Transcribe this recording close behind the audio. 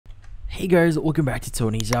Hey guys, welcome back to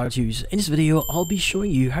Tony's How To's. In this video, I'll be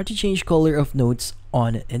showing you how to change color of notes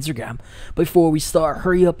on Instagram. Before we start,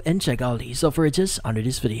 hurry up and check out the suffrages under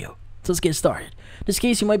this video. So let's get started. In this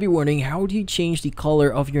case, you might be wondering, how do you change the color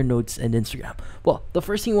of your notes in Instagram? Well, the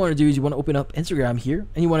first thing you want to do is you want to open up Instagram here,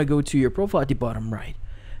 and you want to go to your profile at the bottom right.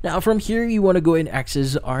 Now from here, you want to go and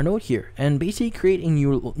access our note here, and basically create a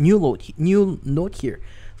new note here.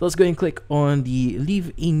 So let's go and click on the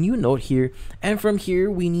leave a new note here, and from here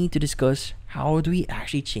we need to discuss how do we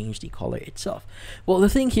actually change the color itself. Well, the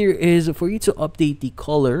thing here is, for you to update the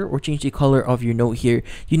color or change the color of your note here,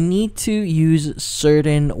 you need to use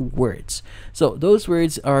certain words. So those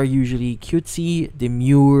words are usually cutesy,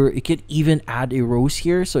 demure. You could even add a rose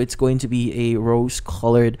here, so it's going to be a rose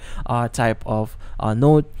colored type of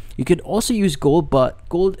note. You could also use gold, but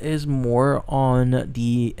gold is more on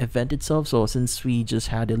the event itself. So since we just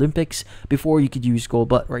had the Olympics before, you could use gold,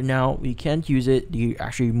 but right now we can't use it. You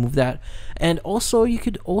actually remove that. And also you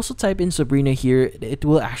could also type in Sabrina here. It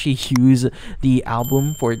will actually use the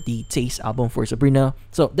album for the Taste album for Sabrina.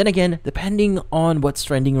 So then again, depending on what's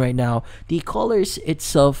trending right now, the colors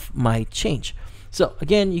itself might change. So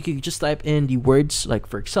again, you could just type in the words, like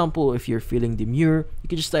for example, if you're feeling demure, you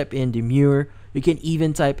can just type in demure. You can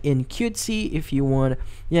even type in cutesy if you want,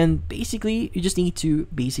 and basically you just need to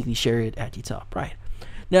share it at the top right.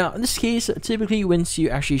 Now in this case, typically once you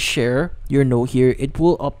actually share your note here, it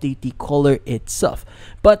will update the color itself.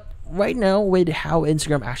 But right now, with how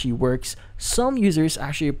Instagram actually works, some users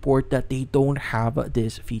actually report that they don't have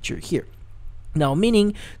this feature here. Now,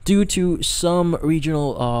 meaning due to some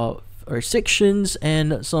regional restrictions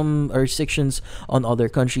and some restrictions on other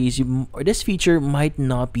countries, this feature might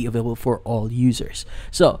not be available for all users.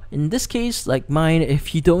 So in this case, like mine,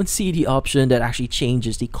 if you don't see the option that actually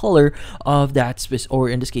changes the color of that or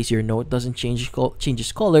in this case your note doesn't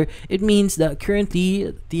changes color, it means that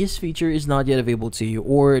currently this feature is not yet available to you,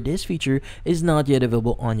 or this feature is not yet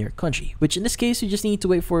available on your country, which in this case you just need to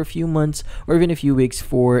wait for a few months or even a few weeks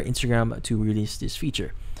for Instagram to release this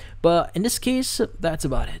feature. But in this case, that's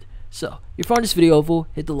about it. So, if you found this video helpful,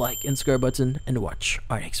 hit the like and subscribe button and watch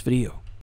our next video.